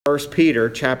1 Peter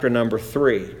chapter number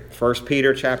 3. 1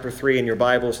 Peter chapter 3 in your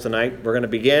Bibles tonight. We're going to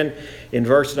begin in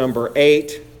verse number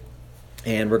 8,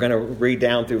 and we're going to read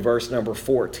down through verse number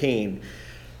 14.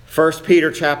 1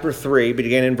 Peter chapter 3,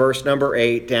 begin in verse number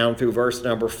 8, down through verse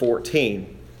number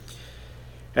 14.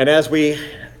 And as we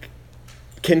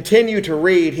continue to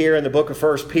read here in the book of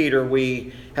 1 Peter,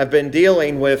 we have been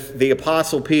dealing with the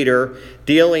Apostle Peter,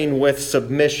 dealing with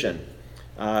submission.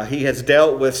 He has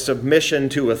dealt with submission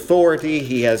to authority.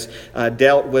 He has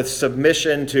dealt with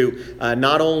submission to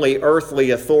not only earthly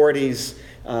authorities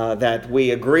that we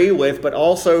agree with, but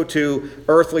also to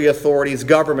earthly authorities,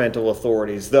 governmental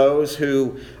authorities, those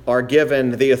who are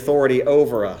given the authority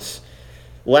over us.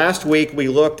 Last week we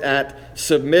looked at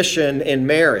submission in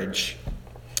marriage,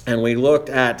 and we looked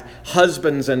at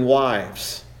husbands and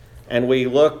wives, and we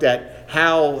looked at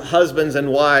how husbands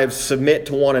and wives submit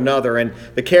to one another and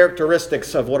the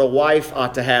characteristics of what a wife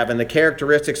ought to have and the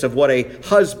characteristics of what a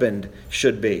husband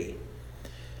should be.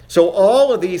 So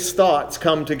all of these thoughts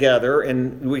come together,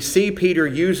 and we see Peter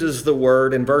uses the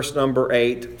word in verse number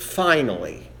 8,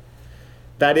 finally.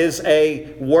 That is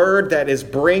a word that is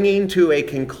bringing to a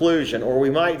conclusion, or we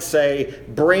might say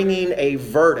bringing a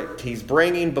verdict. He's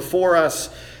bringing before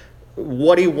us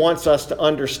what he wants us to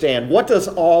understand. What does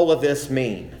all of this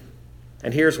mean?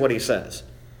 And here's what he says.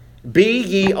 Be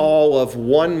ye all of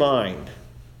one mind,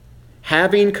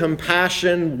 having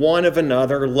compassion one of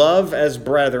another, love as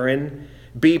brethren,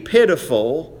 be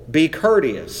pitiful, be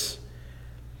courteous,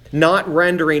 not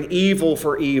rendering evil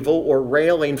for evil or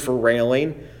railing for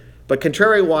railing, but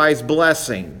contrariwise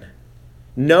blessing,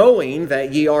 knowing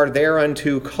that ye are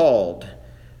thereunto called,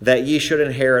 that ye should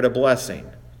inherit a blessing.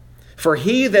 For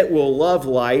he that will love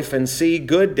life and see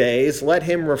good days, let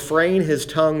him refrain his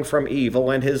tongue from evil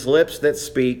and his lips that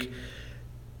speak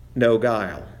no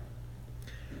guile.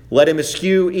 Let him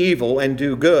eschew evil and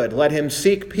do good. Let him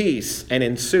seek peace and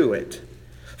ensue it.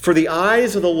 For the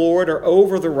eyes of the Lord are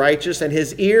over the righteous, and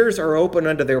his ears are open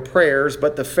unto their prayers,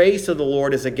 but the face of the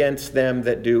Lord is against them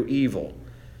that do evil.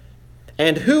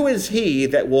 And who is he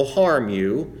that will harm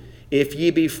you, if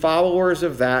ye be followers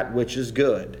of that which is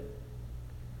good?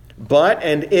 But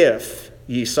and if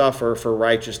ye suffer for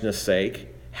righteousness' sake,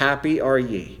 happy are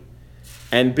ye.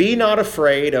 And be not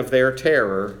afraid of their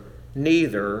terror,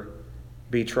 neither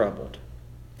be troubled.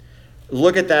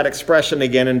 Look at that expression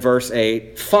again in verse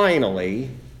 8. Finally,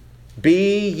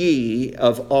 be ye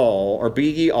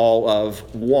all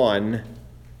of one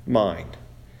mind.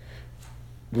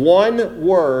 One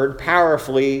word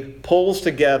powerfully pulls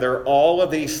together all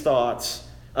of these thoughts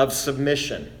of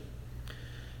submission.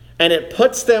 And it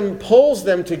pulls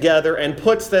them together and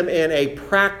puts them in a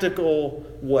practical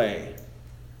way.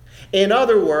 In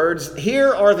other words,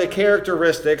 here are the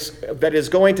characteristics that is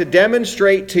going to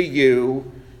demonstrate to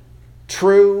you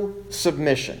true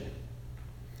submission.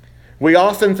 We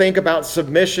often think about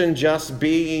submission just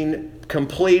being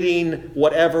completing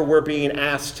whatever we're being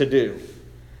asked to do.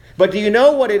 But do you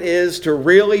know what it is to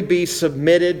really be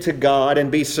submitted to God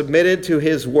and be submitted to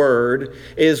His Word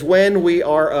is when we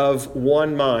are of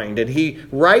one mind. And he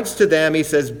writes to them, he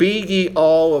says, be ye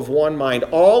all of one mind.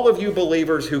 All of you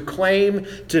believers who claim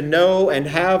to know and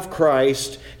have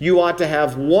Christ, you ought to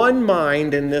have one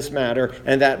mind in this matter.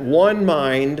 And that one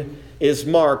mind is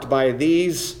marked by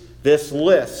this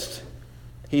list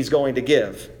he's going to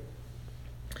give.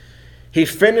 He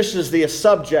finishes the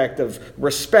subject of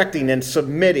respecting and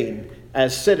submitting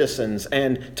as citizens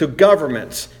and to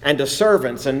governments and to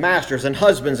servants and masters and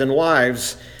husbands and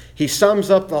wives. He sums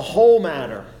up the whole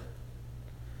matter.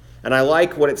 And I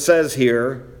like what it says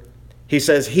here. He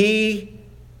says, he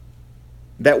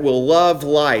that will love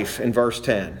life in verse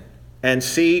 10 and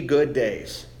see good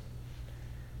days.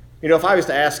 You know, if I was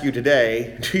to ask you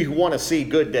today, do you want to see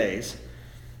good days?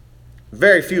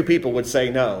 Very few people would say,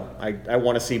 no, I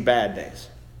want to see bad days.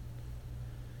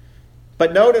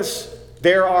 But notice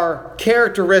there are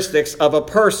characteristics of a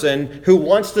person who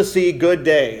wants to see good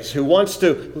days, who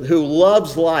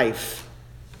loves life.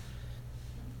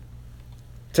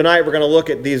 Tonight we're going to look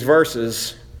at these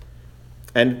verses,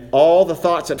 and all the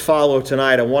thoughts that follow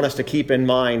tonight, I want us to keep in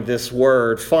mind this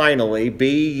word, finally,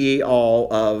 be ye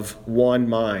all of one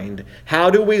mind. How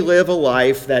do we live a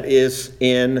life that is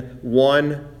in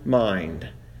one mind?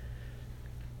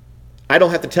 I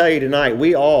don't have to tell you tonight,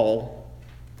 we all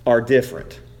are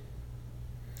different.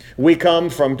 We come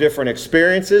from different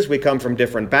experiences. We come from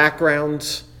different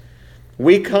backgrounds.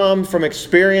 We come from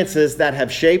experiences that have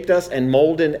shaped us and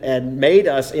molded and made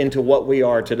us into what we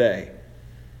are today.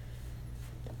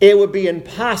 It would be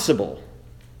impossible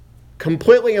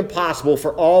completely impossible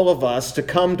for all of us to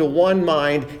come to one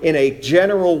mind in a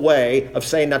general way of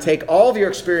saying, now take all of your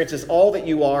experiences, all that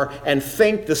you are, and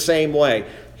think the same way.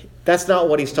 That's not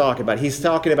what he's talking about. He's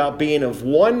talking about being of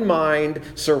one mind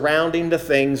surrounding the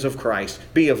things of Christ.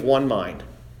 Be of one mind.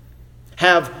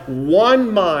 Have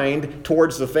one mind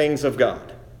towards the things of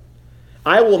God.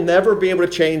 I will never be able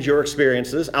to change your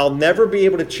experiences. I'll never be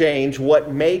able to change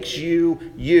what makes you,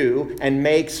 you, and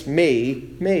makes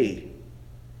me, me.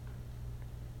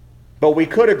 But we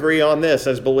could agree on this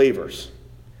as believers.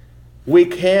 We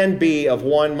can be of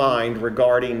one mind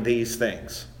regarding these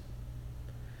things.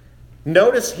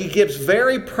 Notice he gives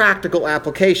very practical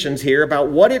applications here about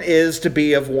what it is to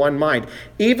be of one mind.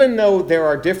 Even though there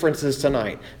are differences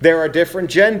tonight, there are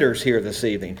different genders here this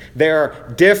evening, there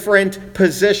are different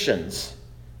positions.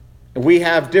 We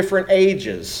have different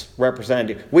ages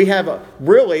represented. We have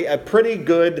really a pretty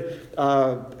good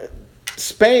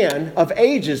span of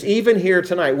ages, even here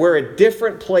tonight. We're at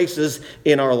different places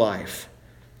in our life.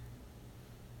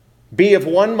 Be of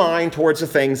one mind towards the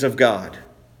things of God.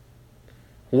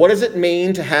 What does it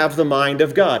mean to have the mind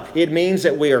of God? It means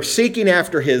that we are seeking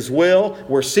after His will.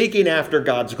 We're seeking after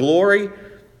God's glory.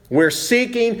 We're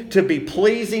seeking to be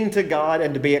pleasing to God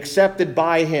and to be accepted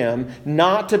by Him,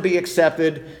 not to be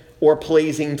accepted or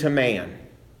pleasing to man.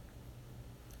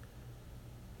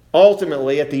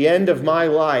 Ultimately, at the end of my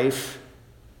life,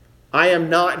 I am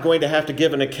not going to have to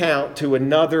give an account to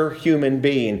another human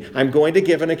being. I'm going to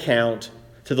give an account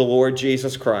to the Lord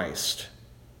Jesus Christ.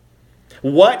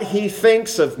 What He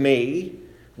thinks of me,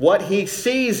 what He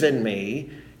sees in me,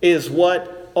 is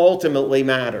what ultimately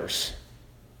matters.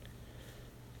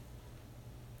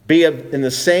 Be in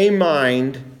the same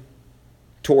mind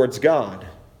towards God.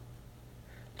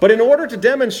 But in order to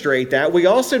demonstrate that, we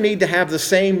also need to have the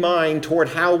same mind toward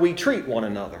how we treat one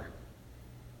another.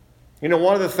 You know,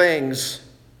 one of the things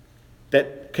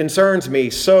that concerns me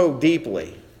so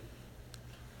deeply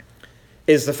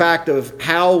is the fact of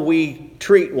how we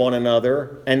treat one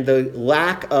another and the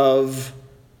lack of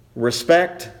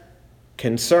respect,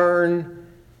 concern,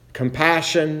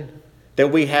 compassion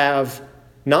that we have,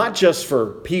 not just for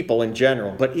people in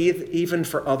general, but even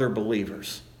for other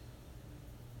believers.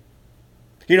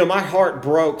 You know, my heart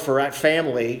broke for that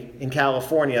family in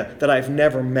California that I've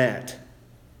never met.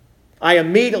 I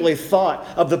immediately thought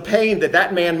of the pain that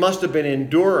that man must have been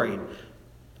enduring.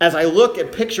 As I look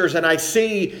at pictures and I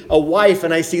see a wife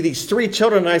and I see these 3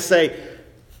 children, and I say,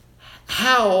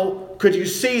 how could you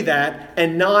see that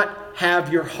and not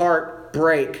have your heart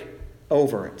break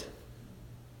over it?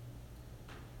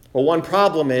 Well, one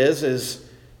problem is,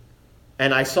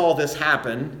 and I saw this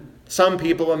happen, some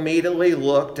people immediately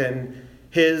looked and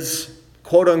his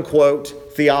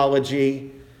quote-unquote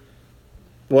theology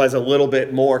was a little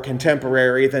bit more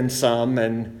contemporary than some,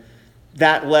 and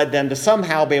that led them to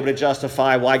somehow be able to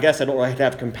justify, well, I guess I don't really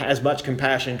have to have as much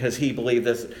compassion because he believed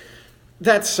this.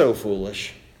 That's so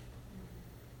foolish.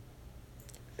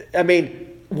 I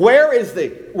mean, where is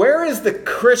the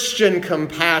Christian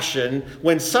compassion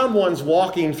when someone's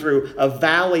walking through a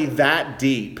valley that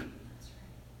deep?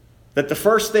 That the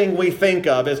first thing we think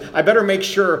of is, I better make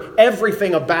sure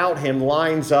everything about him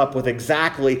lines up with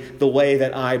exactly the way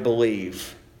that I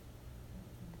believe.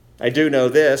 I do know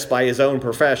this, by his own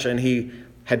profession, he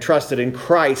had trusted in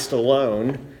Christ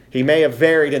alone. He may have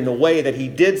varied in the way that he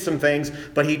did some things,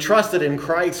 but he trusted in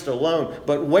Christ alone.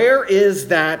 But where is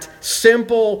that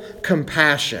simple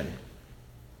compassion?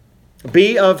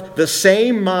 Be of the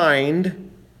same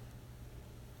mind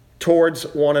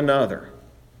towards one another.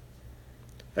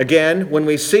 Again, when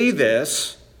we see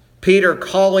this, Peter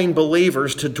calling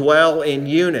believers to dwell in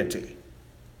unity.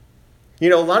 You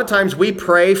know, a lot of times we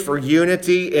pray for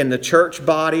unity in the church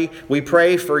body. We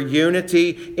pray for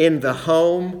unity in the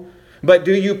home. But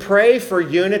do you pray for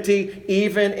unity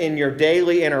even in your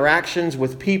daily interactions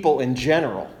with people in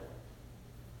general?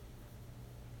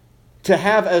 To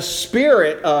have a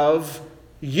spirit of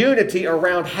unity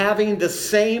around having the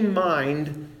same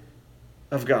mind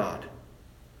of God.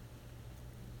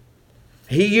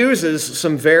 He uses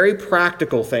some very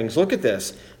practical things. Look at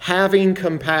this. Having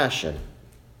compassion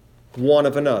one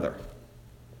of another.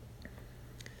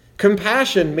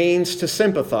 Compassion means to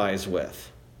sympathize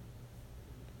with.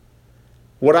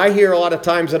 What I hear a lot of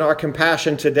times in our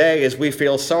compassion today is we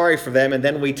feel sorry for them and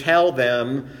then we tell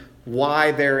them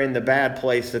why they're in the bad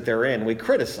place that they're in. We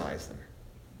criticize them.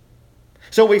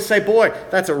 So we say, boy,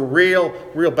 that's a real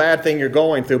bad thing you're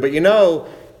going through. But you know,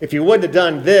 if you wouldn't have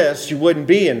done this, you wouldn't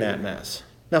be in that mess.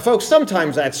 Now, folks,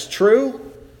 sometimes that's true.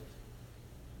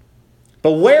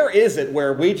 But where is it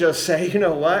where we just say, you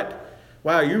know what?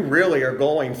 Wow, you really are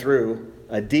going through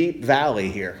a deep valley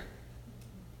here.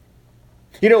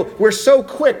 You know, we're so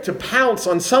quick to pounce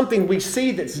on something we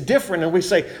see that's different, and we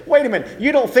say, wait a minute,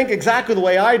 you don't think exactly the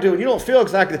way I do, and you don't feel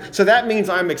exactly, so that means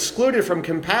I'm excluded from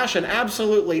compassion.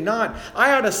 Absolutely not.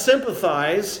 I ought to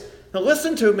sympathize. Now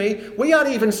listen to me, we ought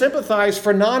to even sympathize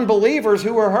for non-believers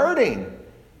who are hurting.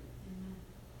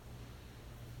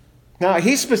 Now,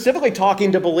 he's specifically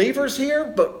talking to believers here,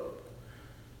 but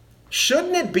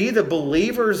shouldn't it be the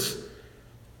believer's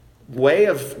way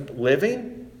of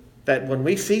living that when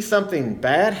we see something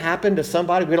bad happen to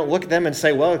somebody, we don't look at them and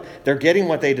say, well, they're getting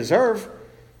what they deserve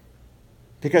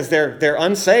because they're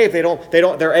unsaved,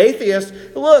 they're atheists.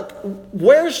 Look,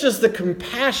 where's just the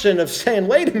compassion of saying,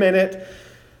 wait a minute,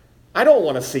 I don't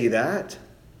want to see that.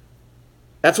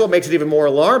 That's what makes it even more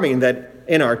alarming that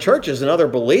in our churches and other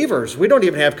believers, we don't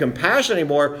even have compassion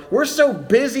anymore. We're so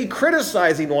busy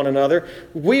criticizing one another,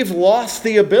 we've lost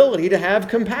the ability to have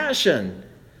compassion.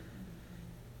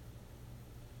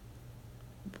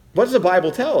 What does the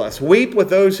Bible tell us? Weep with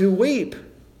those who weep.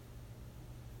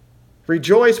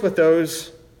 Rejoice with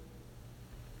those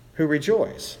who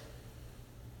rejoice.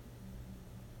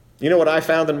 You know what I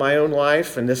found in my own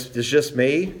life, and this is just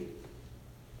me?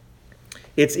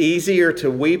 It's easier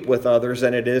to weep with others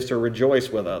than it is to rejoice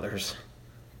with others.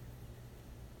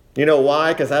 You know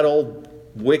why? Because that old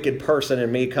wicked person in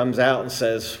me comes out and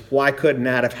says, why couldn't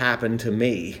that have happened to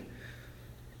me?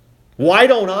 Why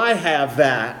don't I have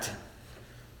that?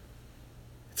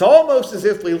 It's almost as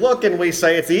if we look and we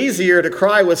say it's easier to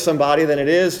cry with somebody than it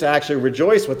is to actually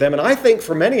rejoice with them. And I think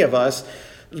for many of us,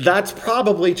 that's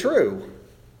probably true.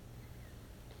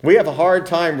 We have a hard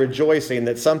time rejoicing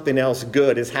that something else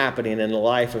good is happening in the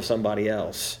life of somebody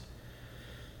else.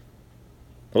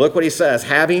 Look what he says,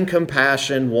 having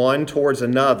compassion one towards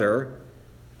another,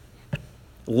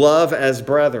 love as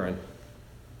brethren.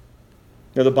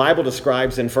 Now, the Bible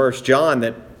describes in 1 John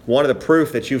that one of the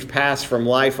proof that you've passed from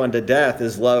life unto death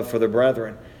is love for the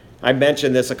brethren. I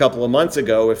mentioned this a couple of months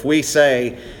ago. If we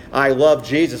say, I love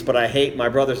Jesus, but I hate my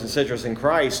brothers and sisters in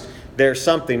Christ, there's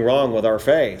something wrong with our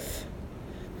faith.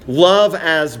 Love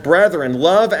as brethren,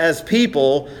 love as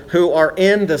people who are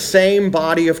in the same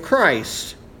body of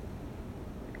Christ.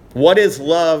 What is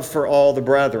love for all the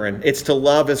brethren? It's to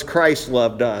love as Christ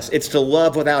loved us. It's to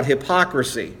love without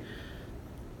hypocrisy.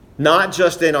 Not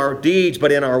just in our deeds,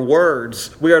 but in our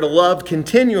words. We are to love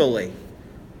continually.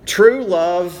 True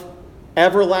love,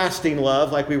 everlasting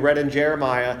love, like we read in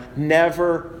Jeremiah,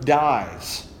 never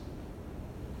dies.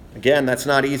 Again, that's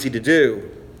not easy to do.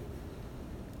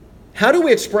 How do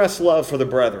we express love for the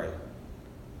brethren?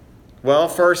 Well,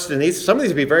 first, and some of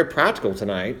these will be very practical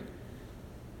tonight.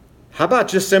 How about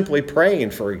just simply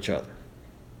praying for each other?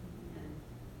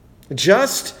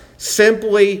 Just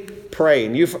simply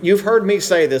praying. You've heard me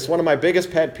say this. One of my biggest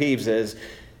pet peeves is,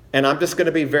 and I'm just going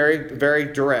to be very, very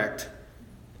direct.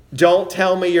 Don't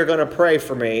tell me you're going to pray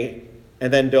for me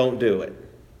and then don't do it.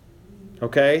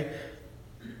 Okay?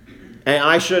 And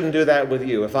I shouldn't do that with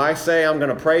you. If I say I'm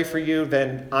going to pray for you,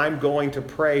 then I'm going to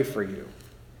pray for you.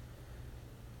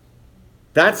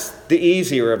 That's the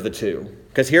easier of the two,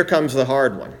 because here comes the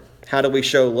hard one. How do we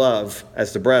show love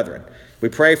as the brethren? We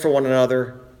pray for one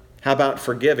another. How about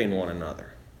forgiving one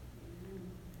another?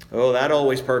 Oh, that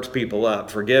always perks people up.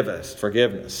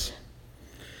 Forgiveness.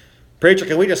 Preacher,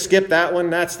 can we just skip that one?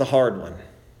 That's the hard one.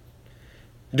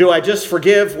 Do I just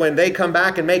forgive when they come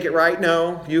back and make it right?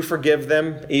 No, you forgive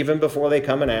them even before they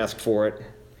come and ask for it.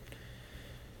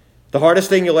 The hardest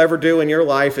thing you'll ever do in your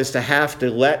life is to have to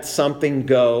let something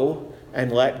go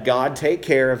and let God take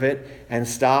care of it and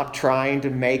stop trying to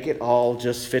make it all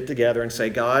just fit together and say,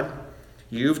 God,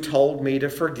 you've told me to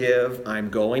forgive. I'm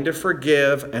going to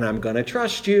forgive and I'm going to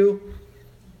trust you.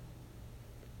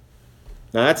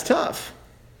 Now that's tough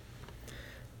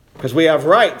because we have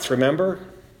rights, remember?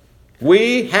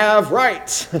 We have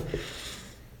rights.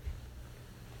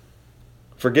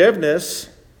 Forgiveness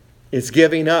is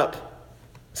giving up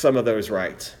some of those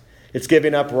rights. It's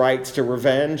giving up rights to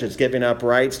revenge. It's giving up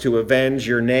rights to avenge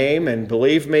your name. And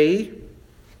believe me,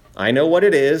 I know what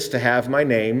it is to have my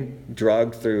name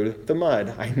dragged through the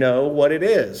mud. I know what it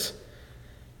is.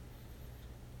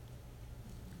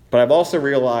 But I've also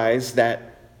realized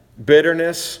that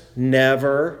bitterness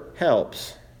never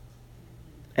helps.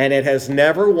 And it has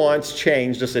never once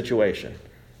changed a situation.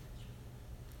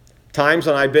 Times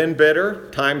when I've been bitter,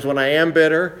 times when I am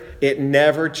bitter, it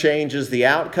never changes the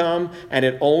outcome, and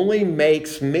it only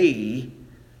makes me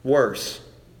worse.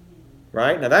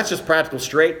 Right? Now that's just practical,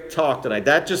 straight talk tonight.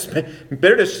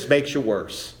 Bitterness just makes you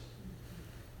worse.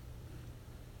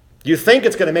 You think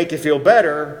it's going to make you feel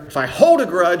better if I hold a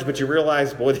grudge, but you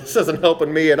realize, boy, this isn't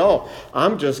helping me at all.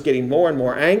 I'm just getting more and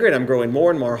more angry, and I'm growing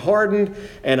more and more hardened,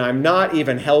 and I'm not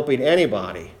even helping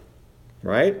anybody.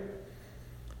 Right?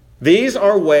 These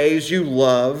are ways you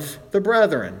love the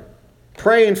brethren.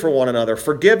 Praying for one another,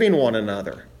 forgiving one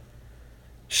another.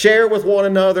 Share with one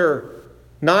another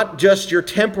not just your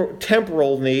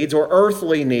temporal needs or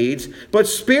earthly needs, but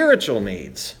spiritual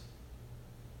needs.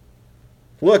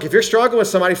 Look, if you're struggling with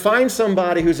somebody, find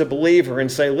somebody who's a believer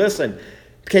and say, listen,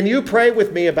 can you pray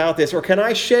with me about this, or can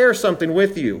I share something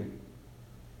with you?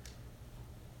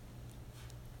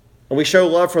 And we show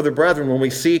love for the brethren when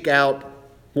we seek out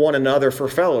one another for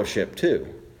fellowship too.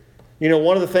 You know,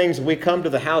 one of the things we come to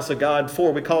the house of God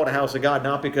for, we call it a house of God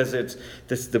not because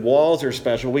the walls are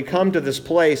special. We come to this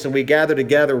place and we gather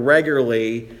together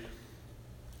regularly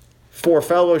for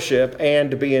fellowship and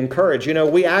to be encouraged. You know,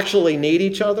 we actually need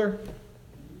each other.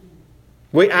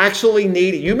 We actually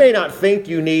need, you may not think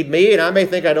you need me, and I may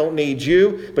think I don't need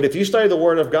you, but if you study the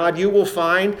Word of God, you will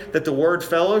find that the word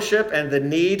fellowship and the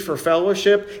need for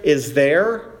fellowship is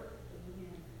there.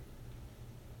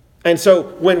 And so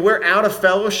when we're out of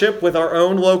fellowship with our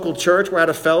own local church, we're out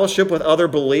of fellowship with other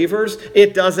believers,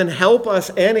 it doesn't help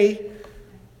us any.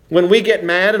 When we get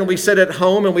mad and we sit at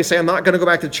home and we say, I'm not going to go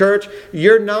back to church,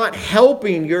 you're not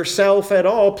helping yourself at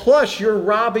all. Plus, you're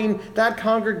robbing that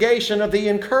congregation of the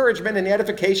encouragement and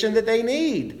edification that they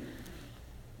need.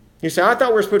 You say, I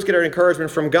thought we were supposed to get our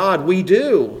encouragement from God. We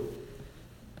do.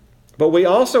 But we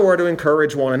also are to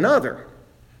encourage one another.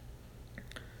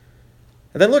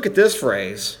 And then look at this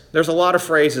phrase. There's a lot of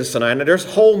phrases tonight, and there's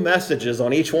whole messages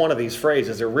on each one of these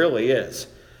phrases. There really is.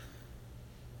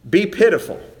 Be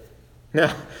pitiful.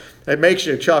 Now, it makes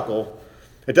you chuckle.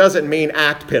 It doesn't mean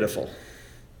act pitiful.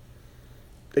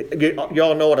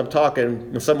 Y'all know what I'm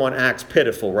talking when someone acts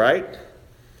pitiful, right?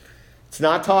 It's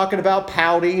not talking about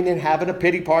pouting and having a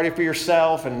pity party for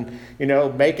yourself and,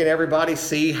 making everybody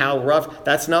see how rough.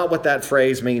 That's not what that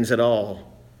phrase means at all.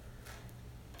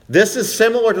 This is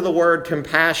similar to the word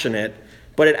compassionate,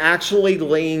 but it actually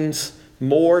leans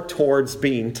more towards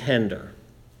being tender.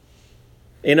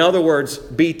 In other words,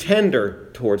 be tender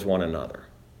towards one another.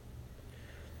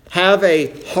 Have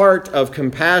a heart of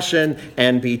compassion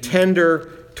and be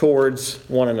tender towards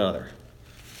one another.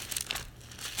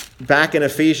 Back in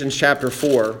Ephesians chapter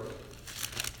 4,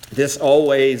 this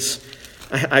always,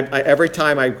 every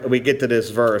time we get to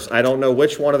this verse, I don't know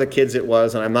which one of the kids it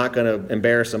was, and I'm not going to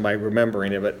embarrass them by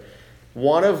remembering it, but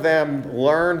one of them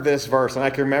learned this verse, and I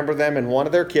can remember them in one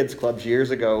of their kids' clubs years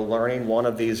ago learning one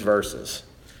of these verses.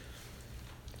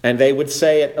 And they would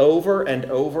say it over and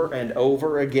over and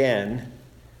over again.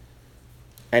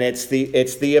 And it's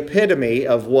the epitome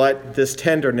of what this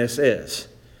tenderness is.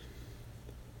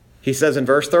 He says in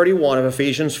verse 31 of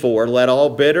Ephesians 4, let all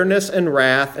bitterness and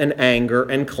wrath and anger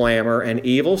and clamor and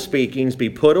evil speakings be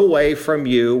put away from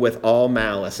you with all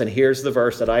malice. And here's the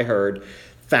verse that I heard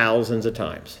thousands of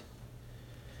times.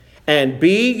 And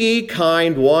be ye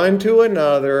kind one to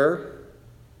another,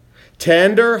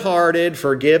 tender-hearted,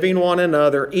 forgiving one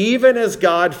another, even as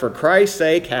God for Christ's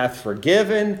sake hath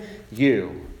forgiven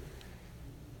you.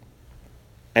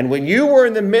 And when you were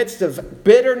in the midst of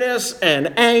bitterness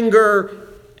and anger,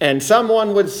 and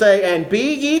someone would say, and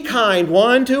be ye kind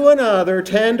one to another,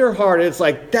 tender-hearted, it's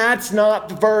like, that's not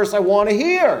the verse I want to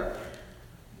hear.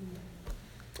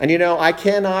 And I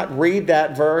cannot read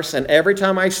that verse, and every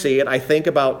time I see it, I think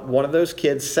about one of those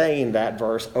kids saying that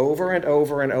verse over and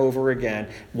over and over again.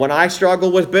 When I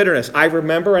struggle with bitterness, I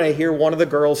remember and I hear one of the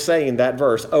girls saying that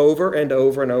verse over and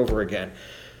over and over again.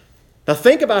 Now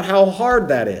think about how hard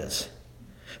that is.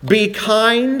 Be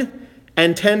kind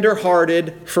and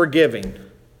tender-hearted, forgiving.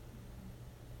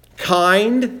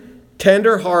 Kind,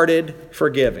 tender-hearted,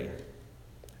 forgiving.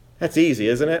 That's easy,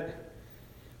 isn't it?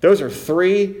 Those are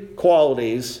three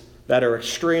qualities that are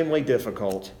extremely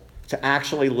difficult to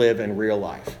actually live in real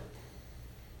life.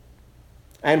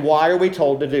 And why are we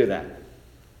told to do that?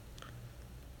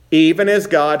 Even as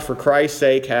God for Christ's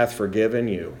sake hath forgiven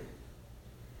you.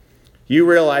 You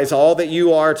realize all that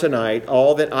you are tonight,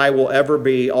 all that I will ever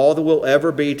be, all that we'll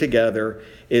ever be together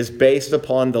is based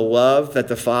upon the love that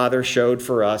the Father showed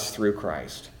for us through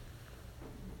Christ.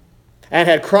 And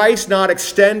had Christ not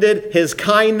extended his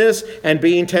kindness and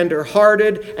being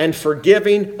tender-hearted and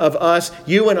forgiving of us,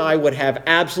 you and I would have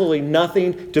absolutely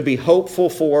nothing to be hopeful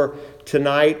for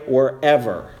tonight or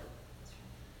ever.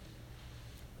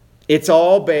 It's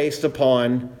all based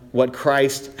upon what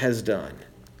Christ has done.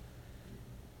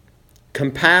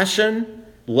 Compassion,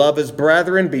 love his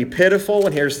brethren, be pitiful,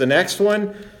 and here's the next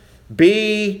one,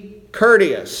 be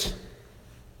courteous.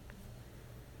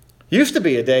 Used to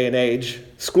be a day and age,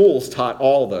 schools taught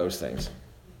all those things.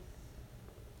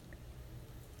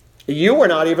 You were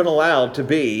not even allowed to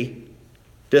be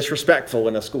disrespectful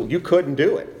in a school. You couldn't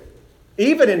do it.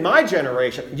 Even in my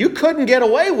generation, you couldn't get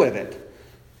away with it.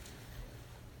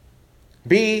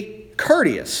 Be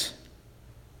courteous.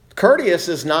 Courteous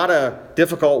is not a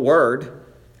difficult word.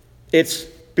 It's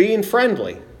being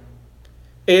friendly.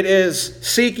 It is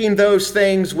seeking those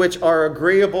things which are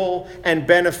agreeable and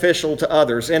beneficial to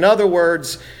others. In other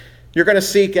words, you're going to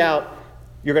seek out,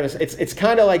 it's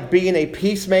kind of like being a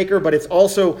peacemaker, but it's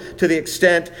also to the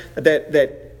extent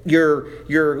that you're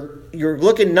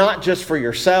looking not just for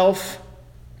yourself,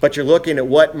 but you're looking at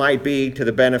what might be to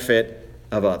the benefit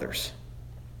of others.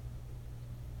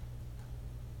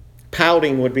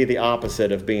 Pouting would be the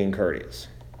opposite of being courteous.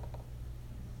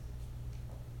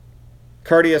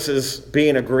 Courteous is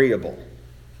being agreeable.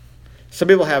 Some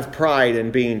people have pride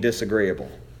in being disagreeable.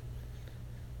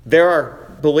 There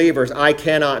are believers I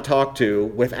cannot talk to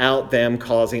without them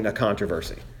causing a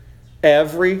controversy.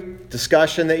 Every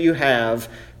discussion that you have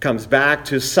comes back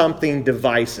to something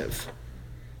divisive.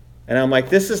 And I'm like,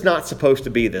 this is not supposed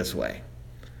to be this way.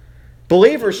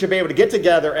 Believers should be able to get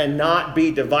together and not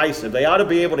be divisive. They ought to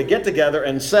be able to get together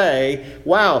and say,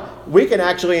 wow, we can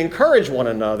actually encourage one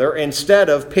another instead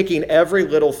of picking every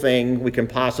little thing we can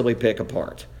possibly pick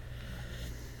apart.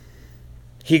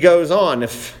 He goes on,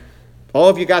 if all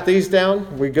of you got these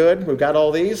down, we good? We've got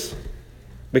all these?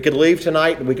 We could leave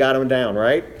tonight and we got them down,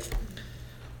 right?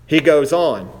 He goes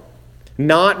on,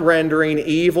 not rendering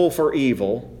evil for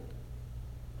evil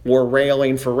or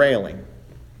railing for railing.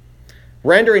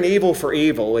 Rendering evil for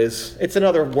evil it's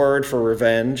another word for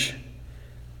revenge.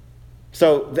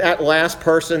 So that last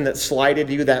person that slighted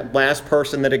you, that last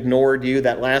person that ignored you,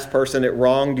 that last person that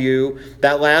wronged you,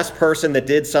 that last person that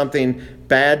did something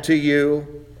bad to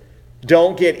you,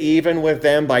 don't get even with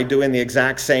them by doing the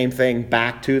exact same thing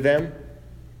back to them.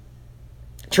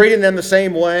 Treating them the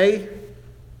same way.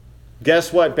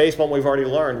 Guess what? Based on what we've already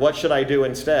learned, what should I do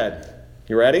instead?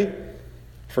 You ready?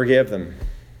 Forgive them.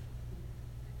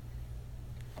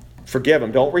 Forgive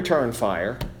them. Don't return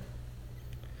fire.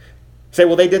 Say,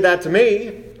 well, they did that to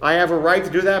me. I have a right to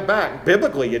do that back.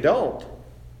 Biblically, you don't.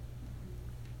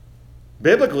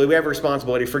 Biblically, we have a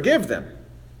responsibility to forgive them.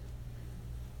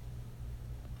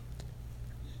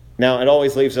 Now, it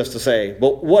always leaves us to say,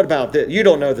 well, what about this? You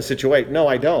don't know the situation. No,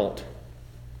 I don't.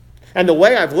 And the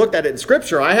way I've looked at it in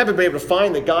Scripture, I haven't been able to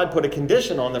find that God put a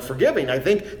condition on the forgiving. I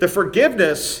think the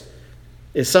forgiveness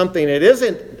is something that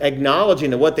isn't acknowledging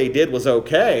that what they did was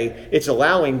okay. It's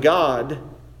allowing God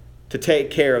to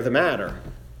take care of the matter.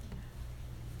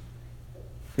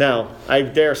 Now, I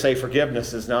dare say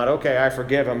forgiveness is not, okay, I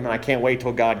forgive him, and I can't wait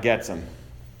till God gets him.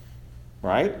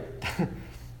 Right?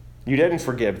 You didn't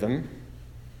forgive them.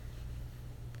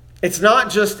 It's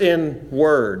not just in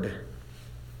word.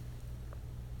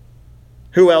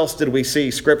 Who else did we see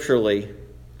scripturally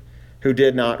who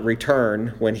did not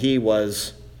return when he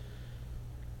was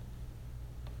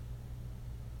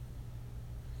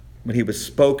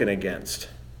spoken against?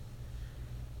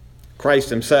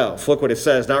 Christ himself. Look what it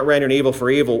says, not rendering evil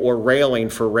for evil or railing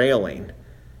for railing,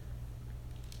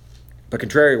 but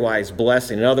contrariwise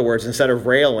blessing. In other words, instead of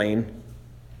railing,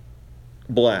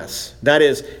 bless. That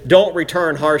is, don't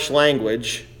return harsh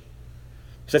language.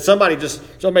 Said somebody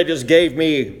just gave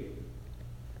me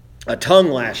a tongue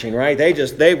lashing, right?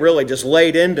 They really just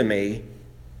laid into me.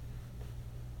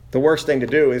 The worst thing to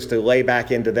do is to lay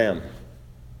back into them.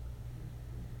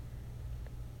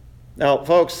 Now,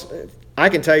 folks, I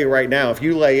can tell you right now, if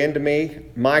you lay into me,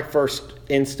 my first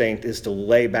instinct is to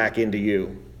lay back into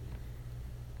you.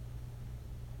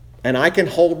 And I can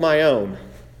hold my own.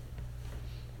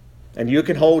 And you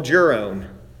can hold your own.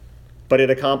 But it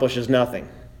accomplishes nothing.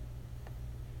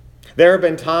 There have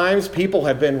been times people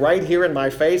have been right here in my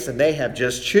face and they have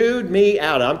just chewed me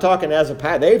out. I'm talking as a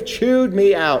pastor. They've chewed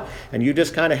me out. And you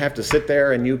just kind of have to sit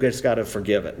there and you just got to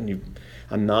forgive it.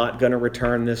 I'm not going to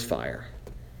return this fire.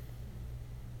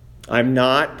 I'm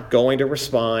not going to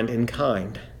respond in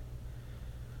kind.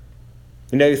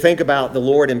 You know, you think about the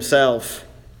Lord himself.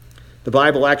 The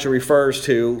Bible actually refers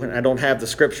to, and I don't have the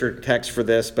scripture text for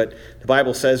this, but the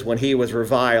Bible says when he was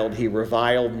reviled, he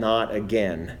reviled not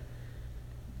again.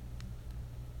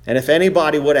 And if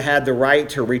anybody would have had the right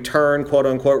to return, quote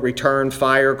unquote, return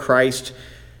fire, Christ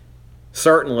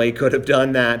certainly could have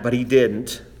done that, but he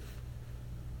didn't.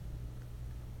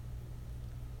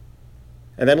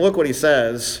 And then look what he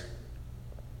says.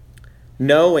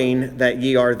 Knowing that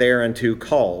ye are thereunto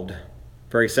called.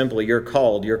 Very simply, you're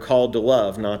called. You're called to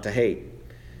love, not to hate.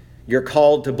 You're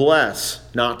called to bless,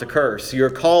 not to curse. You're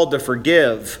called to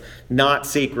forgive, not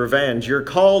seek revenge. You're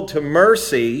called to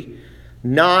mercy,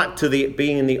 not to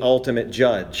being the ultimate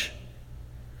judge.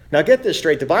 Now get this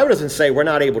straight. The Bible doesn't say we're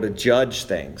not able to judge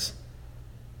things.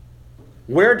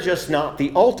 We're just not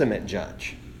the ultimate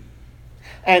judge.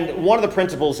 And one of the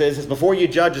principles is before you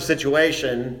judge a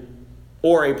situation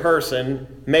or a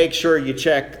person, make sure you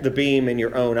check the beam in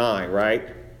your own eye, right?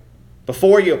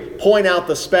 Before you point out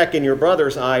the speck in your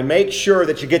brother's eye, make sure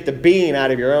that you get the beam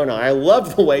out of your own eye. I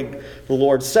love the way the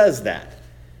Lord says that.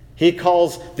 He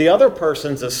calls the other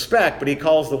person's a speck, but he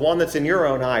calls the one that's in your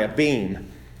own eye a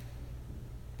beam.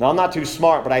 Now, I'm not too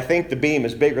smart, but I think the beam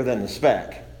is bigger than the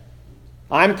speck.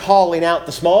 I'm calling out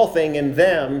the small thing in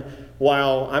them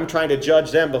while I'm trying to judge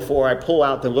them before I pull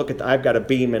out and look at I've got a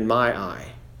beam in my eye.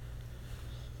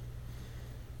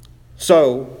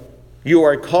 So, you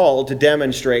are called to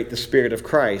demonstrate the Spirit of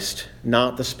Christ,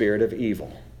 not the spirit of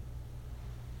evil,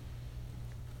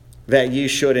 that ye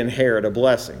should inherit a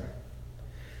blessing.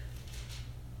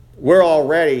 We're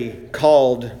already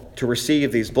called to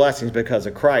receive these blessings because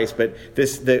of Christ, but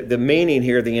the meaning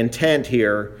here, the intent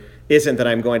here, isn't that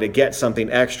I'm going to get something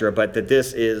extra, but that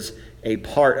this is a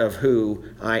part of who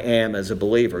I am as a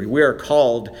believer. We are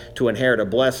called to inherit a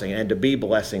blessing and to be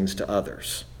blessings to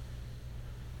others.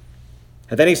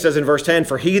 And then he says in verse 10,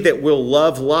 for he that will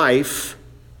love life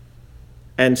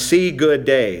and see good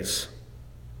days,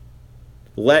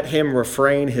 let him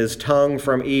refrain his tongue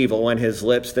from evil and his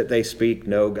lips that they speak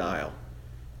no guile.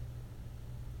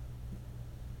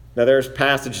 Now there's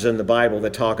passages in the Bible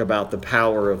that talk about the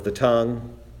power of the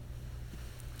tongue.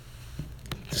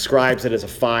 Describes it as a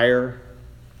fire.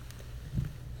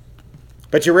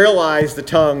 But you realize the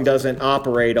tongue doesn't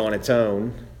operate on its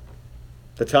own.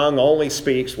 The tongue only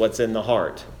speaks what's in the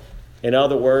heart. In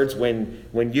other words,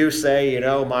 when you say,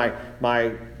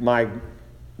 my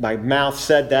mouth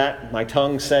said that, my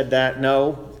tongue said that,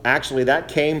 no, actually that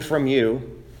came from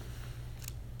you.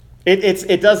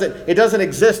 It doesn't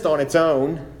exist on its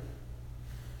own.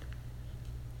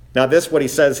 Now this, what he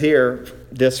says here,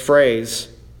 this phrase,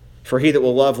 for he that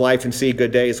will love life and see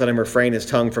good days, let him refrain his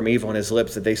tongue from evil and his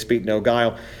lips that they speak no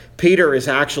guile. Peter is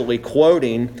actually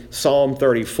quoting Psalm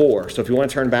 34. So if you want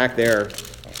to turn back there,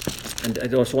 and I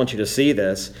just want you to see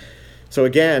this. So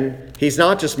again, he's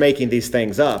not just making these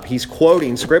things up. He's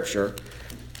quoting Scripture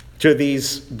to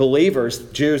these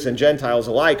believers, Jews and Gentiles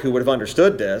alike, who would have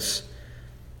understood this.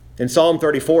 In Psalm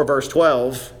 34, verse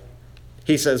 12,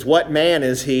 he says, what man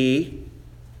is he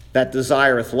that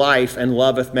desireth life and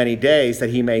loveth many days, that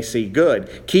he may see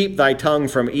good? Keep thy tongue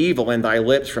from evil and thy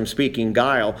lips from speaking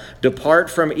guile. Depart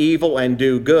from evil and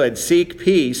do good. Seek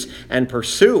peace and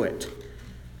pursue it.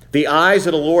 The eyes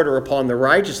of the Lord are upon the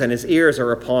righteous, and his ears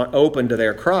are open to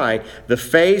their cry. The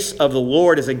face of the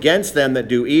Lord is against them that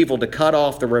do evil, to cut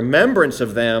off the remembrance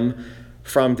of them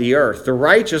from the earth. The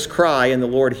righteous cry, and the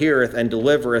Lord heareth and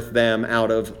delivereth them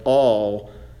out of all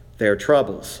their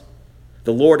troubles.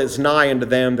 The Lord is nigh unto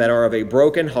them that are of a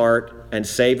broken heart, and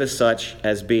saveth such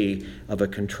as be of a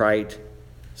contrite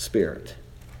spirit.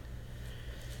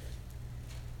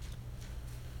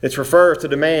 It refers to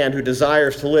the man who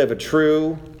desires to live a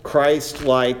true,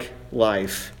 Christ-like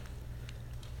life.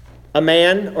 A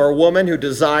man or a woman who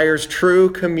desires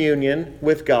true communion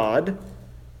with God,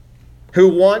 who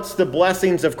wants the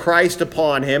blessings of Christ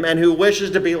upon him, and who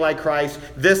wishes to be like Christ.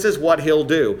 This is what he'll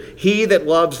do. He that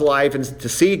loves life and to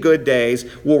see good days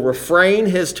will refrain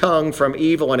his tongue from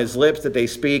evil and his lips that they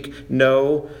speak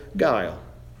no guile.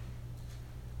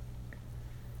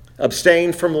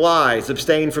 Abstain from lies,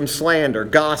 abstain from slander,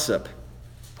 gossip,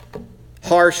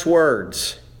 harsh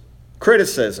words,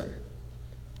 criticism.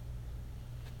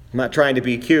 I'm not trying to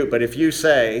be cute, but if you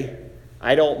say,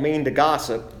 I don't mean to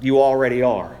gossip, you already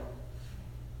are.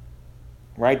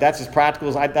 Right? That's as practical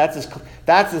as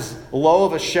that's as low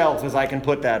of a shelf as I can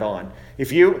put that on.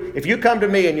 If you come to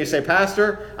me and you say,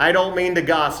 Pastor, I don't mean to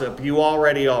gossip, you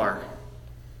already are.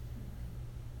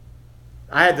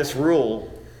 I had this rule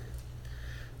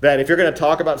that if you're going to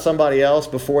talk about somebody else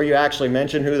before you actually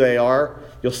mention who they are,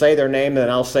 you'll say their name and then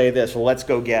I'll say this, well, let's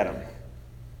go get them.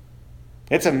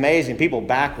 It's amazing. People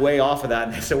back way off of that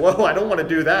and they say, whoa, I don't want to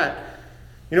do that.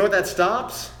 You know what that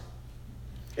stops?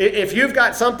 If you've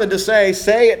got something to say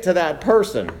it to that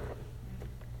person.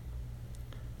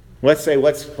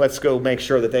 Let's go make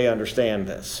sure that they understand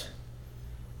this.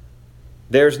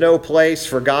 There's no place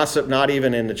for gossip, not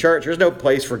even in the church. There's no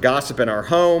place for gossip in our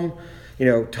home.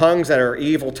 Tongues that are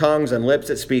evil tongues and lips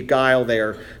that speak guile,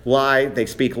 they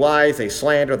speak lies, they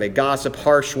slander, they gossip,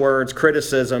 harsh words,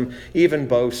 criticism, even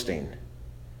boasting.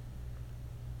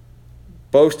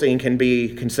 Boasting can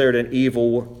be considered an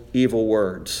evil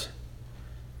words.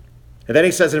 And then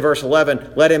he says in verse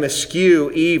 11, let him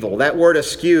eschew evil. That word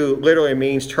eschew literally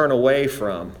means turn away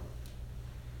from.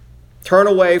 Turn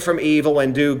away from evil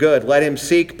and do good. Let him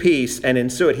seek peace and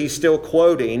ensue it. He's still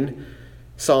quoting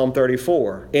Psalm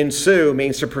 34. Ensue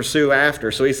means to pursue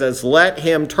after. So he says, let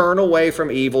him turn away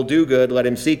from evil, do good, let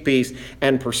him seek peace,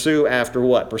 and pursue after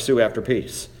what? Pursue after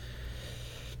peace.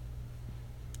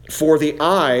 For the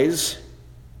eyes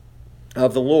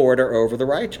of the Lord are over the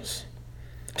righteous.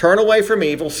 Turn away from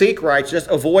evil, seek righteousness,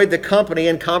 avoid the company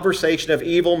and conversation of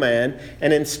evil men,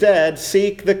 and instead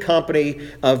seek the company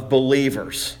of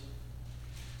believers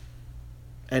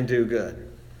and do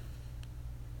good.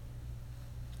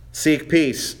 Seek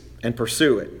peace and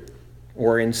pursue it,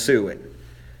 or ensue it.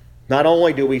 Not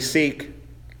only do we seek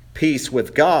peace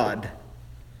with God,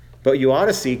 but you ought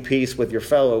to seek peace with your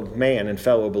fellow man and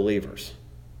fellow believers.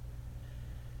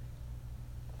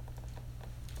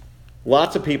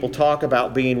 Lots of people talk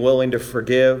about being willing to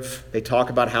forgive. They talk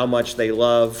about how much they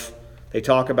love. They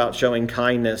talk about showing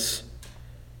kindness.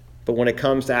 But when it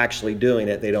comes to actually doing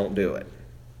it, they don't do it.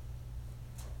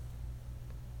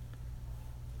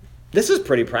 This is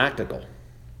pretty practical.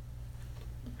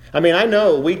 I mean, I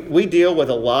know we deal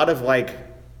with a lot of, like,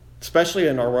 especially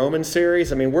in our Roman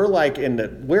series. I mean,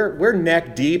 we're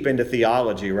neck deep into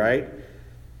theology, right?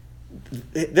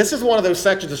 This is one of those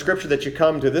sections of Scripture that you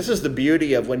come to. This is the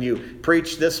beauty of when you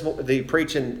preach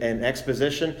and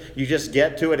exposition. You just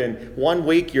get to it, and 1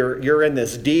 week you're in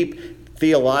this deep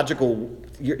theological.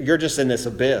 You're just in this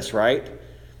abyss, right?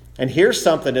 And here's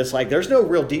something that's like there's no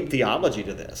real deep theology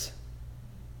to this.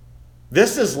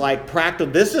 This is like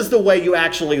practical. This is the way you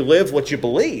actually live what you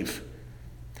believe.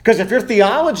 Because if your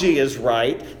theology is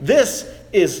right, this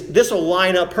will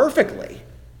line up perfectly.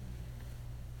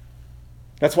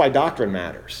 That's why doctrine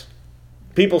matters.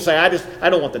 People say, I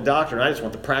don't want the doctrine, I just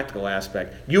want the practical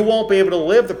aspect. You won't be able to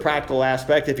live the practical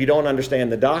aspect if you don't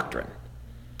understand the doctrine.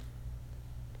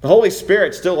 The Holy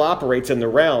Spirit still operates in the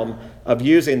realm of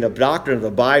using the doctrine of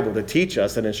the Bible to teach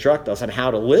us and instruct us on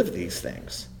how to live these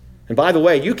things. And by the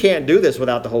way, you can't do this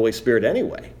without the Holy Spirit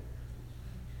anyway.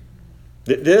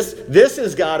 This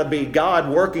has got to be God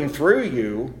working through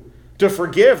you to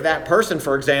forgive that person,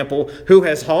 for example, who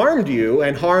has harmed you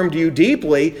and harmed you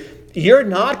deeply. You're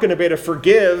not going to be able to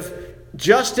forgive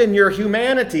just in your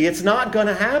humanity. It's not going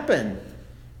to happen.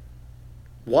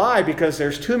 Why? Because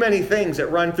there's too many things that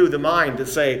run through the mind that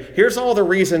say, here's all the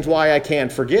reasons why I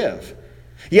can't forgive.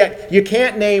 Yet you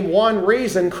can't name one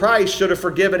reason Christ should have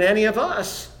forgiven any of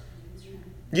us.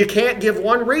 You can't give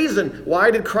one reason. Why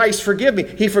did Christ forgive me?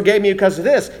 He forgave me because of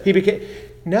this.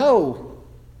 No.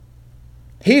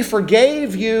 He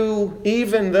forgave you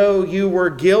even though you were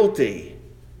guilty.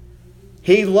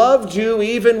 He loved you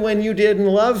even when you didn't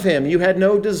love him. You had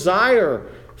no desire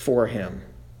for him.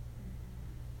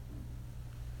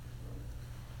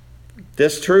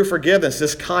 This true forgiveness,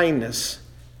 this kindness,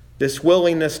 this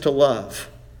willingness to love.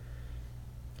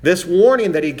 This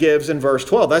warning that he gives in verse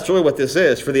 12, that's really what this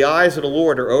is. For the eyes of the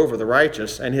Lord are over the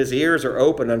righteous, and his ears are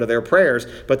open unto their prayers,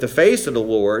 but the face of the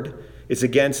Lord is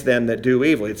against them that do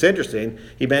evil. It's interesting.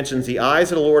 He mentions the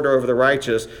eyes of the Lord are over the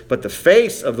righteous, but the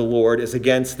face of the Lord is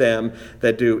against them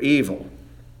that do evil.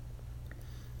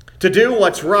 To do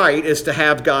what's right is to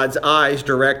have God's eyes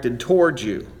directed towards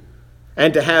you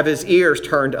and to have his ears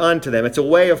turned unto them. It's a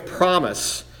way of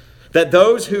promise that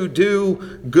those who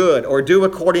do good or do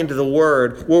according to the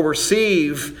word will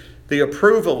receive the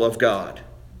approval of God.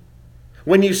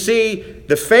 When you see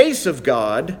the face of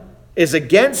God is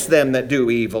against them that do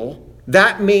evil,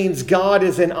 that means God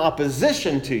is in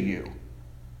opposition to you.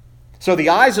 So the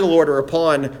eyes of the Lord are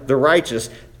upon the righteous.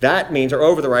 That means, or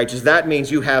over the righteous, that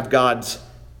means you have God's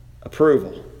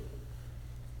approval.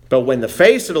 But when the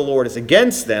face of the Lord is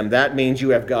against them, that means you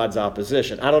have God's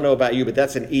opposition. I don't know about you, but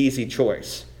that's an easy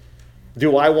choice.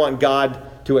 Do I want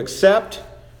God to accept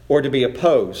or to be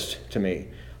opposed to me?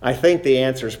 I think the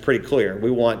answer is pretty clear.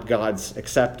 We want God's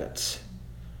acceptance.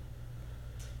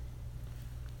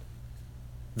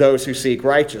 Those who seek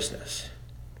righteousness.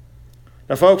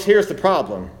 Now, folks, here's the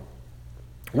problem.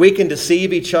 We can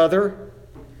deceive each other.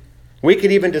 We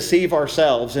can even deceive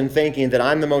ourselves in thinking that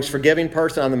I'm the most forgiving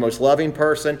person, I'm the most loving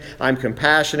person, I'm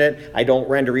compassionate, I don't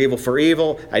render evil for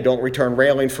evil, I don't return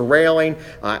railing for railing,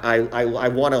 I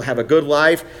want to have a good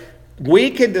life.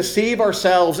 We can deceive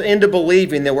ourselves into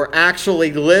believing that we're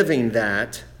actually living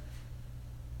that,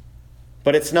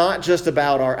 but it's not just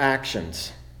about our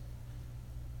actions.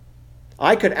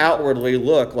 I could outwardly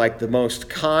look like the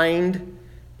most kind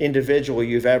individual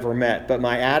you've ever met, but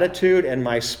my attitude and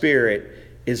my spirit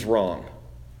is wrong.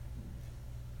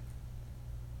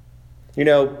 You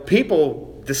know,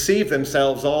 people deceive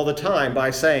themselves all the time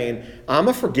by saying, I'm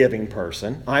a forgiving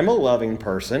person, I'm a loving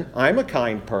person, I'm a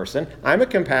kind person, I'm a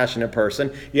compassionate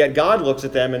person, yet God looks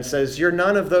at them and says, you're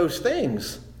none of those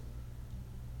things.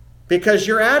 Because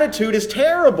your attitude is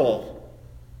terrible.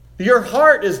 Your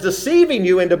heart is deceiving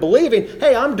you into believing,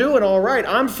 hey, I'm doing all right,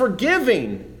 I'm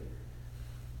forgiving.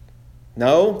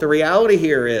 No, the reality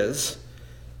here is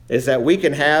that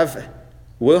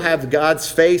we'll have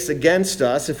God's face against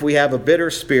us if we have a bitter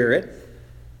spirit.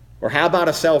 Or how about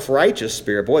a self-righteous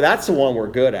spirit? Boy, that's the one we're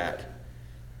good at.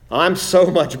 I'm so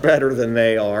much better than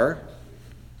they are.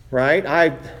 Right?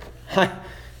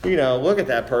 Look at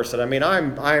that person. I mean,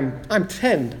 I'm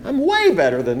way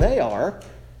better than they are.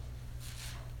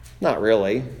 Not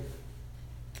really.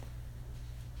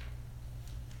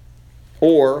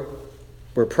 Or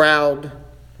we're proud,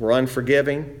 we're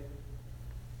unforgiving.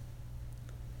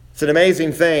 It's an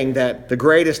amazing thing that the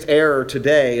greatest error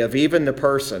today of even the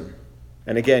person,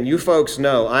 and again, you folks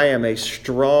know I am a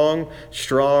strong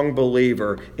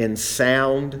believer in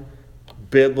sound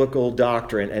biblical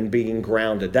doctrine and being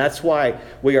grounded. That's why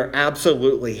we are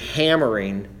absolutely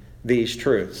hammering these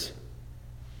truths.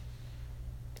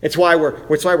 It's why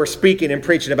we're speaking and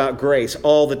preaching about grace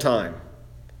all the time.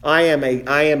 I am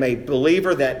a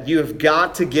believer that you have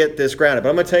got to get this grounded. But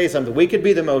I'm going to tell you something. We could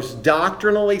be the most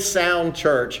doctrinally sound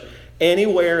church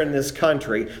anywhere in this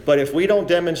country, but if we don't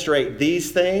demonstrate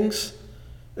these things,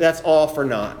 that's all for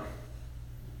naught.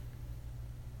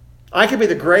 I could be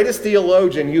the greatest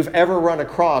theologian you've ever run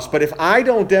across, but if I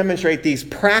don't demonstrate these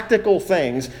practical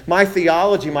things, my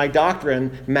theology, my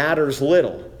doctrine matters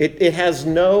little. It has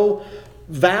no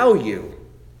value.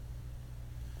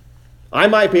 I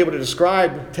might be able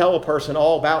to tell a person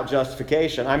all about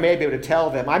justification. I may be able to tell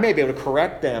them, I may be able to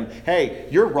correct them, hey,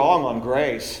 you're wrong on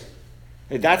grace.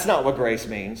 That's not what grace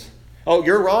means. Oh,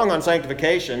 you're wrong on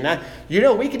sanctification. Now,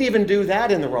 we could even do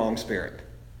that in the wrong spirit.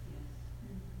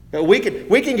 We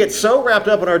can get so wrapped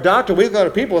up in our doctrine, we go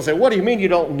to people and say, what do you mean you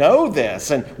don't know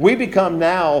this? And we become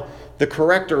now the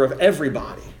corrector of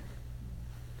everybody.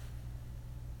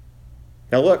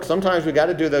 Now look, sometimes we got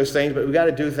to do those things, but we got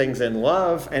to do things in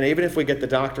love. And even if we get the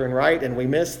doctrine right and we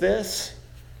miss this,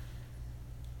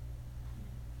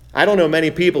 I don't know many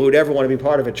people who'd ever want to be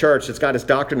part of a church that's got its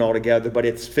doctrine all together, but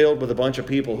it's filled with a bunch of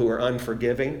people who are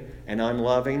unforgiving and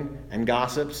unloving and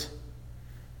gossips.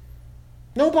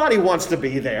 Nobody wants to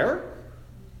be there.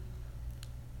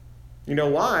 You know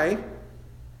why?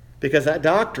 Because that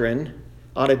doctrine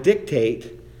ought to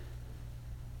dictate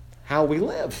how we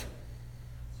live.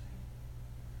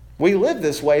 We live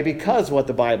this way because what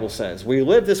the Bible says. We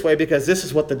live this way because this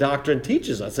is what the doctrine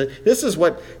teaches us. This is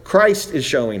what Christ is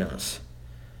showing us.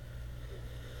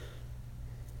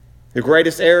 The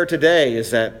greatest error today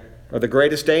is or the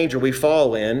greatest danger we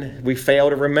fall in, we fail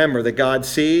to remember that God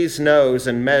sees, knows,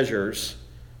 and measures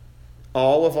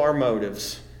all of our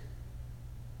motives.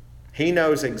 He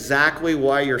knows exactly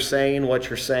why you're saying what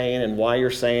you're saying and why you're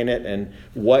saying it and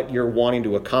what you're wanting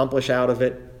to accomplish out of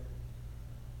it.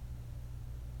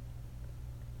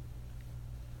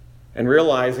 And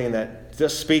realizing that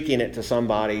just speaking it to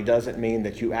somebody doesn't mean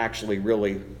that you actually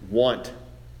really want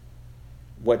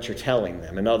what you're telling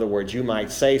them. In other words, you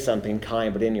might say something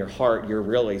kind, but in your heart you're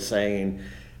really saying,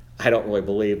 I don't really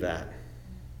believe that.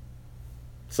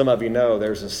 Some of you know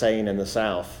there's a saying in the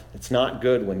South, it's not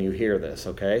good when you hear this,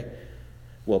 okay?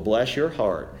 Well, bless your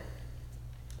heart.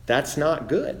 That's not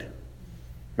good.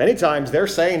 Many times they're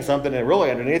saying something and really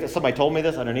underneath it, somebody told me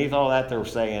this, underneath all that they're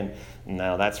saying,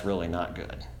 no, that's really not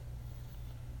good.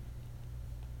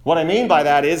 What I mean by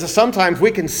that is sometimes we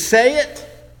can say it,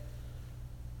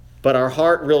 but our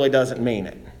heart really doesn't mean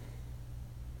it.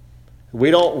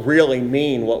 We don't really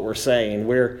mean what we're saying.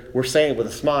 We're saying it with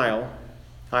a smile,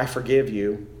 I forgive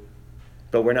you,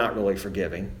 but we're not really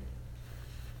forgiving.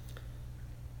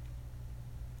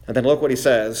 And then look what he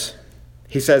says.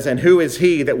 He says, and who is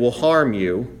he that will harm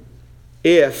you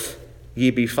if ye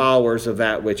be followers of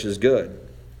that which is good?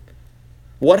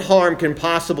 What harm can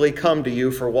possibly come to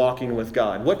you for walking with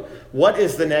God? What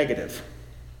is the negative?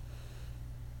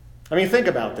 I mean, think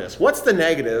about this. What's the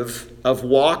negative of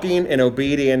walking in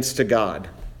obedience to God?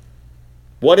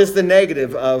 What is the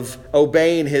negative of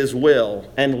obeying his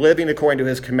will and living according to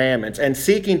his commandments and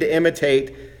seeking to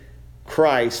imitate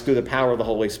Christ through the power of the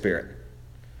Holy Spirit?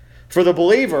 For the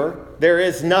believer, there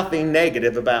is nothing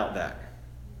negative about that.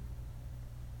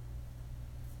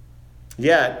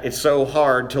 Yet, it's so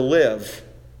hard to live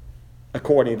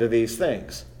according to these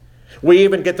things. We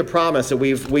even get the promise that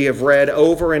we have read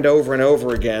over and over and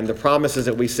over again, the promises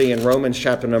that we see in Romans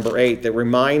chapter number 8 that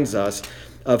reminds us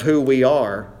of who we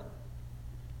are.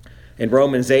 In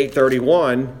Romans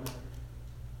 8:31,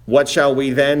 What shall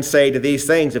we then say to these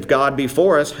things? If God be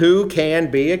for us, who can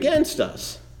be against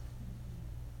us?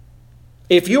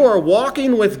 If you are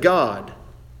walking with God,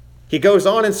 he goes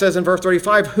on and says in verse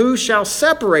 35, who shall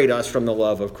separate us from the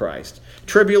love of Christ?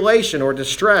 Tribulation or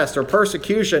distress or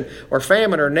persecution or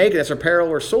famine or nakedness or peril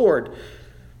or sword.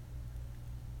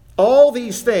 All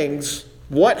these things,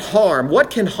 what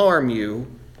can harm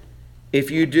you if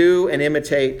you do and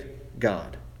imitate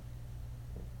God?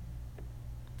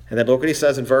 And then look what he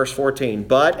says in verse 14.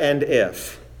 But and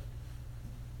if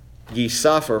ye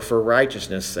suffer for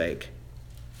righteousness' sake,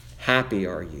 happy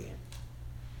are ye.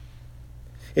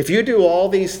 If you do all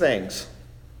these things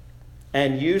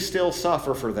and you still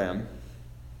suffer for them,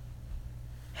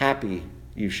 happy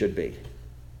you should be.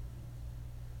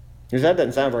 Because that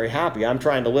doesn't sound very happy. I'm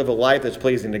trying to live a life that's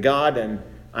pleasing to God, and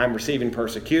I'm receiving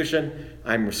persecution.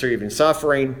 I'm receiving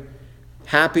suffering.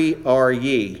 Happy are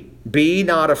ye. Be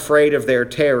not afraid of their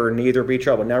terror, neither be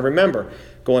troubled. Now remember,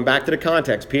 going back to the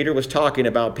context, Peter was talking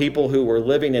about people who were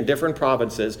living in different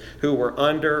provinces who were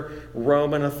under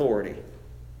Roman authority.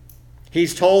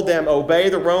 He's told them, obey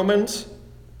the Romans.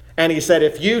 And he said,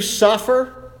 if you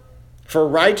suffer for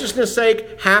righteousness'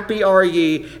 sake, happy are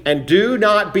ye, and do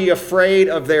not be afraid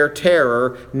of their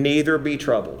terror, neither be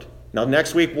troubled. Now,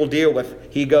 next week we'll deal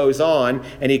with, he goes on,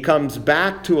 and he comes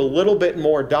back to a little bit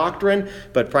more doctrine,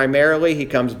 but primarily he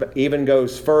even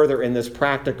goes further in this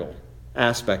practical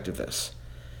aspect of this.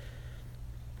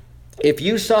 If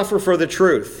you suffer for the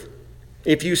truth,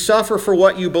 if you suffer for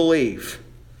what you believe,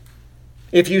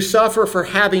 if you suffer for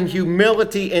having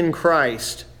humility in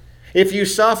Christ, if you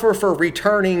suffer for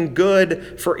returning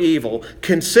good for evil,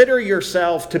 consider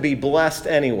yourself to be blessed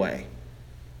anyway.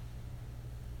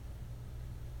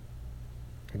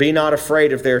 Be not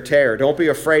afraid of their terror. Don't be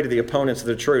afraid of the opponents of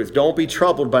the truth. Don't be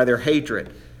troubled by their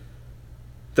hatred.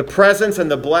 The presence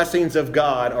and the blessings of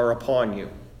God are upon you.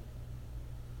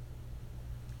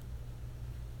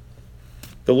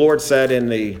 The Lord said in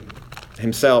the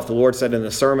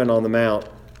Sermon on the Mount,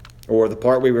 or the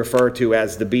part we refer to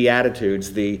as the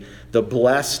Beatitudes, the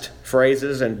blessed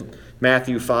phrases in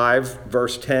Matthew 5,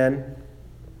 verse 10.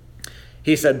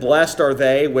 He said, blessed are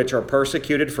they which are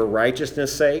persecuted for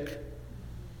righteousness' sake,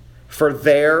 for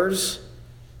theirs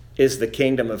is the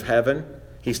kingdom of heaven.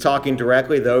 He's talking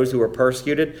directly those who are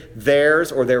persecuted.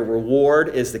 Theirs, or their reward,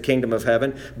 is the kingdom of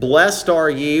heaven. Blessed are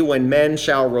ye when men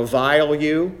shall revile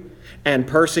you and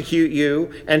persecute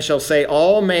you, and shall say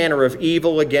all manner of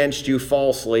evil against you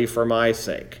falsely for my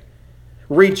sake.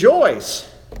 Rejoice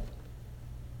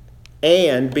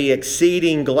and be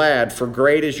exceeding glad, for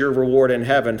great is your reward in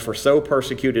heaven, for so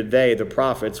persecuted they, the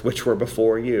prophets, which were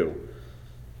before you.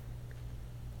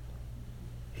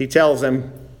 He tells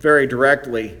them very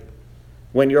directly,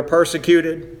 when you're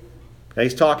persecuted, and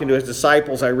he's talking to his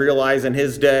disciples, I realize in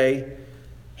his day,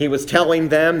 he was telling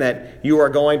them that you are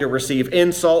going to receive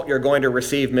insult, you're going to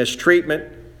receive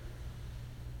mistreatment.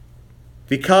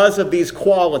 Because of these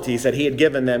qualities that he had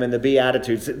given them in the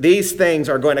Beatitudes, these things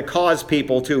are going to cause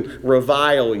people to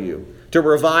revile you. To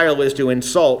revile is to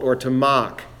insult or to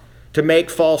mock, to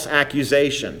make false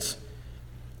accusations.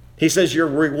 He says your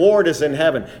reward is in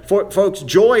heaven. Folks,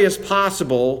 joy is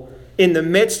possible in the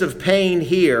midst of pain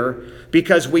here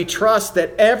because we trust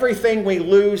that everything we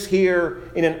lose here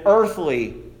in an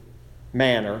earthly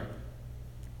manner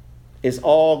is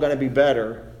all going to be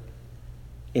better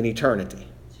in eternity.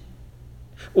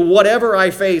 Whatever I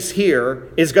face here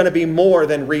is going to be more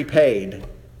than repaid.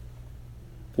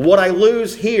 What I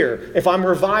lose here, if I'm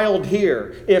reviled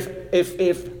here,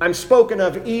 if I'm spoken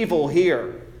of evil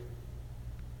here,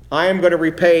 I am going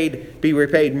to be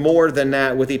repaid more than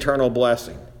that with eternal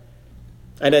blessing.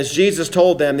 And as Jesus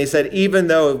told them, he said, even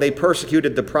though they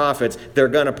persecuted the prophets, they're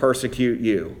going to persecute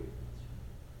you.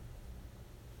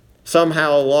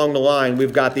 Somehow along the line,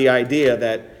 we've got the idea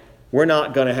that we're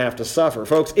not going to have to suffer.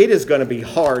 Folks, it is going to be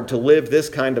hard to live this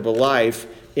kind of a life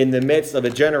in the midst of a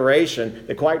generation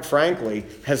that, quite frankly,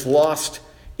 has lost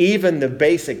even the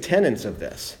basic tenets of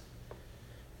this.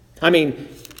 I mean,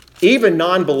 even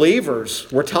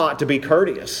non-believers were taught to be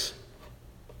courteous.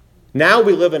 Now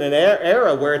we live in an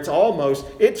era where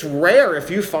it's rare if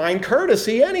you find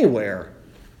courtesy anywhere.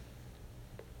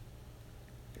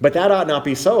 But that ought not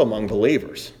be so among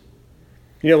believers.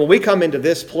 You know, when we come into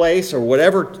this place or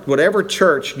whatever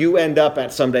church you end up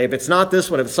at someday, if it's not this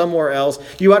one, if it's somewhere else,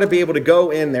 you ought to be able to go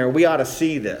in there. We ought to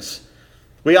see this.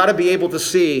 We ought to be able to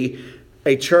see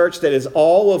a church that is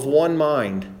all of one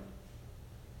mind.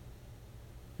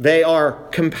 They are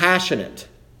compassionate.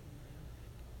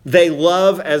 They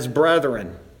love as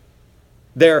brethren.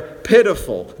 They're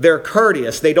pitiful. They're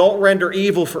courteous. They don't render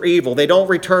evil for evil. They don't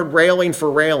return railing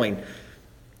for railing.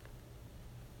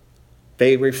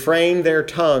 They refrain their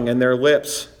tongue and their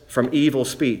lips from evil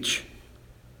speech.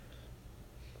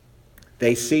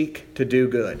 They seek to do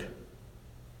good.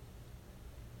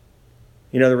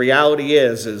 You know, the reality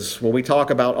is when we talk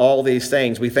about all these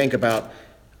things, we think about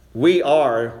we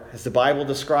are, as the Bible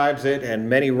describes it, and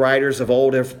many writers of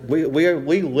old have, we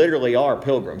literally are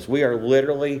pilgrims. We are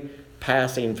literally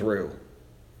passing through.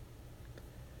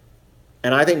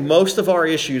 And I think most of our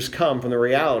issues come from the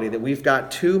reality that we've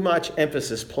got too much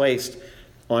emphasis placed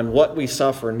on what we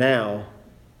suffer now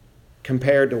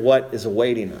compared to what is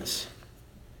awaiting us.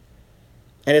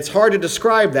 And it's hard to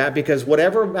describe that because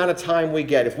whatever amount of time we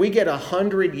get, if we get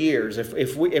 100 years,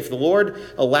 if the Lord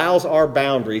allows our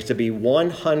boundaries to be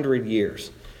 100 years,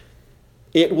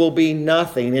 it will be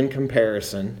nothing in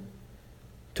comparison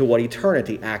to what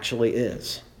eternity actually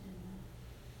is.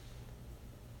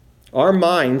 Our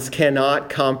minds cannot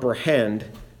comprehend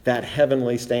that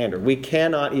heavenly standard. We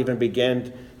cannot even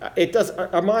begin.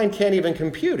 Our mind can't even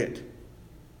compute it.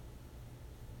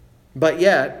 But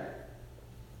yet,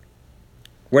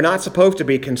 we're not supposed to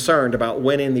be concerned about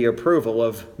winning the approval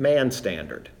of man's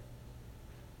standard.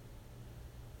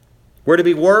 We're to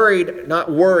be worried,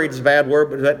 not worried is a bad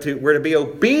word, but we're to be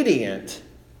obedient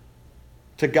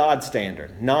to God's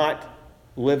standard, not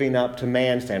living up to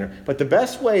man's standard. But the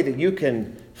best way that you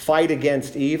can fight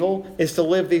against evil is to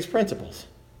live these principles.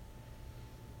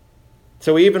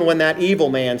 So even when that evil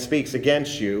man speaks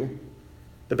against you,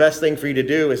 the best thing for you to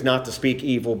do is not to speak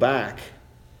evil back.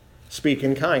 Speak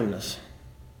in kindness.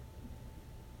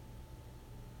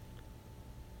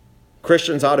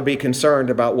 Christians ought to be concerned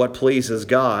about what pleases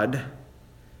God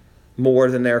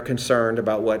more than they're concerned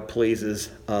about what pleases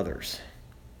others.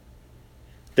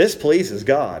 This pleases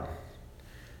God.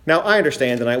 Now, I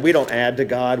understand tonight we don't add to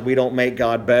God. We don't make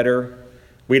God better.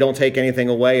 We don't take anything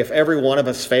away. If every one of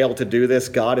us failed to do this,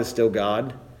 God is still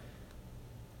God.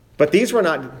 But these were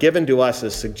not given to us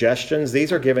as suggestions.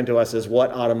 These are given to us as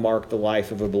what ought to mark the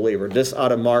life of a believer. This ought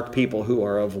to mark people who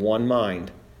are of one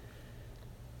mind.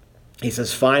 He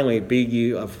says, finally, be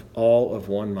ye all of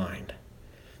one mind.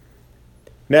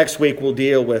 Next week, we'll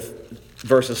deal with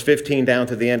verses 15 down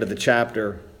to the end of the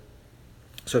chapter.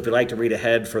 So if you'd like to read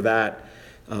ahead for that,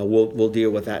 we'll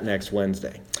deal with that next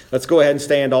Wednesday. Let's go ahead and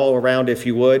stand all around if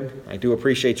you would. I do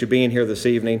appreciate you being here this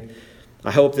evening.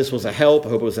 I hope this was a help. I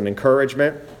hope it was an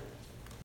encouragement.